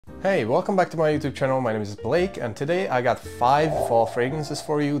Hey, welcome back to my YouTube channel. My name is Blake and today I got 5 fall fragrances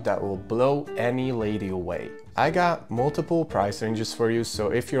for you that will blow any lady away. I got multiple price ranges for you, so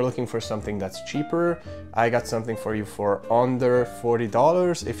if you're looking for something that's cheaper, I got something for you for under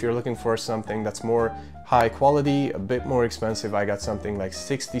 $40. If you're looking for something that's more high quality, a bit more expensive, I got something like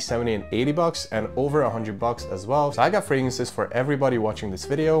 60, 70 and 80 bucks and over 100 bucks as well. So I got fragrances for everybody watching this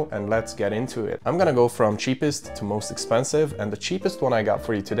video and let's get into it. I'm gonna go from cheapest to most expensive, and the cheapest one I got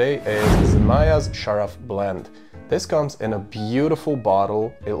for you today is Zimaya's Sharaf Blend. This comes in a beautiful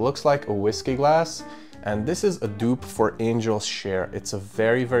bottle. It looks like a whiskey glass, and this is a dupe for Angel's Share. It's a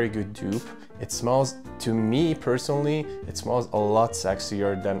very, very good dupe. It smells, to me personally, it smells a lot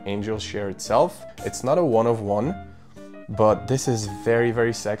sexier than Angel's Share itself. It's not a one of one, but this is very,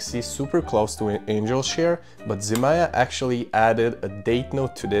 very sexy, super close to Angel's Share. But Zimaya actually added a date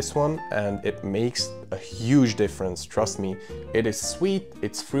note to this one and it makes a huge difference, trust me. It is sweet,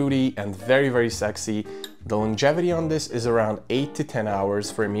 it's fruity and very, very sexy. The longevity on this is around 8 to 10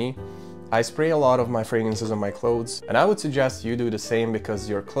 hours for me. I spray a lot of my fragrances on my clothes, and I would suggest you do the same because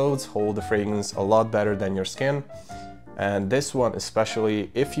your clothes hold the fragrance a lot better than your skin. And this one, especially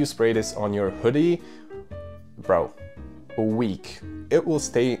if you spray this on your hoodie, bro, a week. It will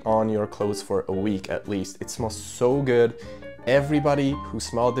stay on your clothes for a week at least. It smells so good. Everybody who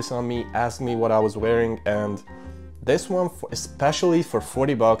smelled this on me asked me what I was wearing, and this one, especially for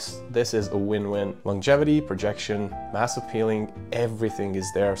 40 bucks, this is a win-win. Longevity, projection, mass appealing, everything is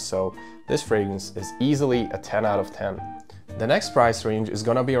there. So this fragrance is easily a 10 out of 10. The next price range is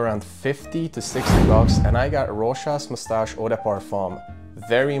gonna be around 50 to 60 bucks, and I got Rochas Moustache Eau de Parfum.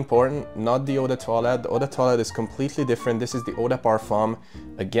 Very important, not the Eau de Toilette. The Eau de Toilette is completely different. This is the Eau de Parfum.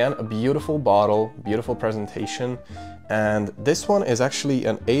 Again, a beautiful bottle, beautiful presentation. And this one is actually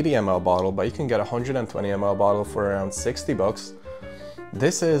an 80 ml bottle, but you can get a 120 ml bottle for around 60 bucks.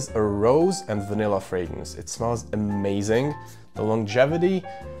 This is a rose and vanilla fragrance. It smells amazing. The longevity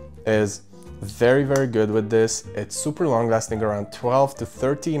is very, very good with this. It's super long lasting, around 12 to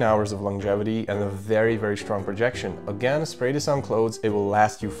 13 hours of longevity and a very, very strong projection. Again, spray this on clothes, it will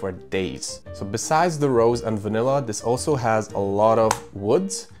last you for days. So besides the rose and vanilla, this also has a lot of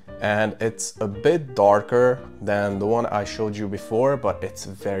woods, and it's a bit darker than the one I showed you before, but it's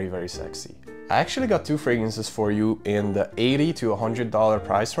very, very sexy. I actually got 2 fragrances for you in the $80 to $100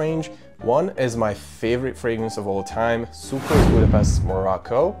 price range. One is my favorite fragrance of all time, SUPERZ.EU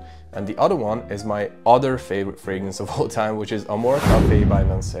Morocco, and the other one is my other favorite fragrance of all time, which is Amor Cafe by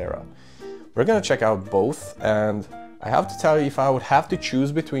Mancera. We're gonna check out both, and I have to tell you, if I would have to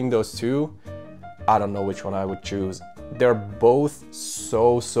choose between those two, I don't know which one I would choose. They're both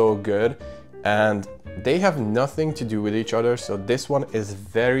so good, and they have nothing to do with each other. So this one is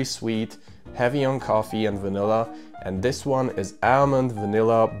very sweet, heavy on coffee and vanilla, and this one is almond,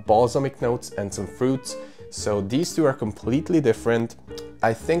 vanilla, balsamic notes and some fruits. So these two are completely different.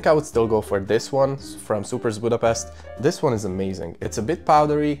 I think I would still go for this one from SUPERZ Budapest. This one is amazing. It's a bit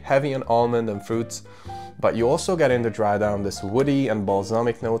powdery, heavy on almond and fruits, but you also get in the dry down this woody and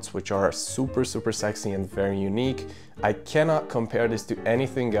balsamic notes, which are super sexy and very unique. I cannot compare this to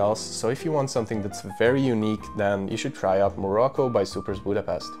anything else, so if you want something that's very unique, then you should try out Morocco by SUPERZ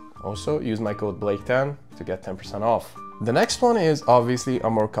Budapest. Also, use my code Blake10 to get 10% off. The next one is obviously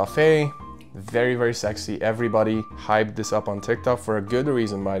Amor Cafe. Very, very sexy. Everybody hyped this up on TikTok for a good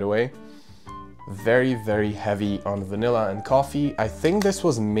reason, by the way. Very, very heavy on vanilla and coffee. I think this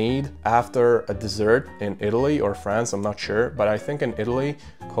was made after a dessert in Italy or France, I'm not sure, but I think in Italy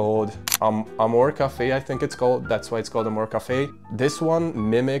called Amor Cafe, I think it's called. That's why it's called Amor Cafe. This one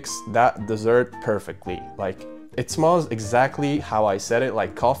mimics that dessert perfectly. Like, it smells exactly how I said it,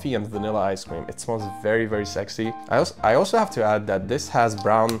 like coffee and vanilla ice cream. It smells very, very sexy. I also have to add that this has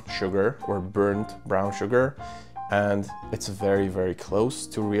brown sugar or burnt brown sugar, and it's very, very close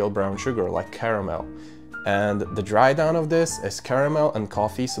to real brown sugar, like caramel. And the dry down of this is caramel and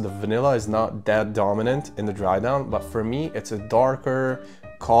coffee, so the vanilla is not that dominant in the dry down, but for me, it's a darker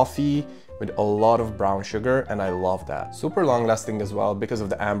coffee with a lot of brown sugar, and I love that. Super long lasting as well because of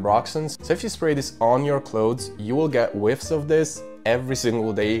the ambroxans. So if you spray this on your clothes, you will get whiffs of this every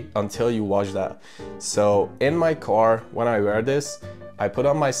single day until you wash that. So in my car, when I wear this, I put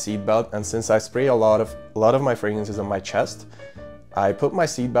on my seatbelt, and since I spray a lot of my fragrances on my chest, I put my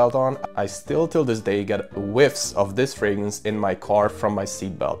seatbelt on. I still till this day get whiffs of this fragrance in my car from my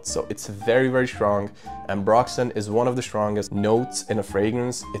seatbelt. So it's very, very strong. Ambroxan is one of the strongest notes in a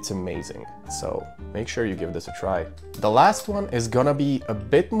fragrance. It's amazing. So make sure you give this a try. The last one is gonna be a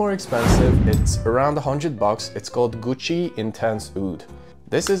bit more expensive. It's around 100 bucks. It's called Gucci Intense Oud.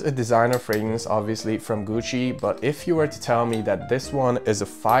 This is a designer fragrance, obviously from Gucci, but if you were to tell me that this one is a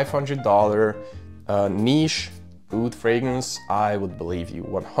 $500 niche oud fragrance, I would believe you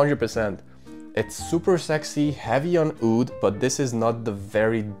 100%. It's super sexy, heavy on oud, but this is not the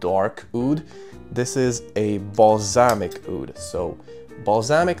very dark oud. This is a balsamic oud. So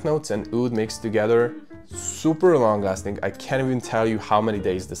balsamic notes and oud mixed together, super long lasting. I can't even tell you how many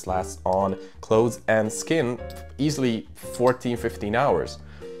days this lasts on clothes and skin, easily 14-15 hours.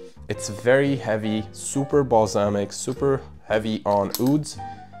 It's very heavy, super balsamic, super heavy on ouds,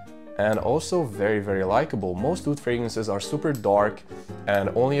 and also very likable. Most oud fragrances are super dark and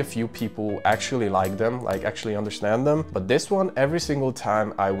only a few people actually like them, like actually understand them. But this one, every single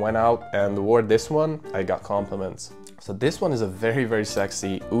time I went out and wore this one, I got compliments. So this one is a very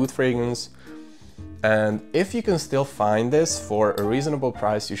sexy oud fragrance. And if you can still find this for a reasonable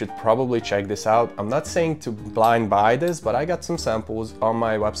price, you should probably check this out. I'm not saying to blind buy this, but I got some samples on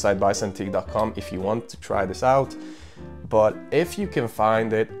my website SUPERZ.EU if you want to try this out. But if you can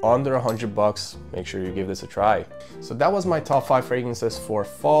find it under $100, make sure you give this a try. So that was my top 5 fragrances for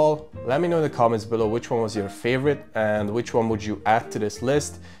fall. Let me know in the comments below which one was your favorite and which one would you add to this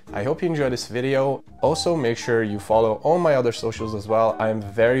list. I hope you enjoyed this video. Also, make sure you follow all my other socials as well. I'm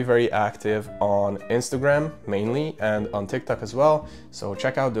very active on Instagram mainly and on TikTok as well. So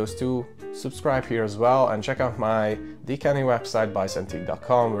check out those two. Subscribe here as well and check out my decanting website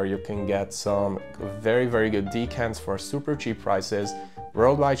SUPERZ.EU where you can get some very good decants for super cheap prices,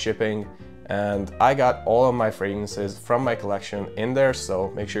 worldwide shipping, and I got all of my fragrances from my collection in there,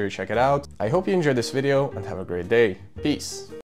 so make sure you check it out. I hope you enjoyed this video and have a great day. Peace!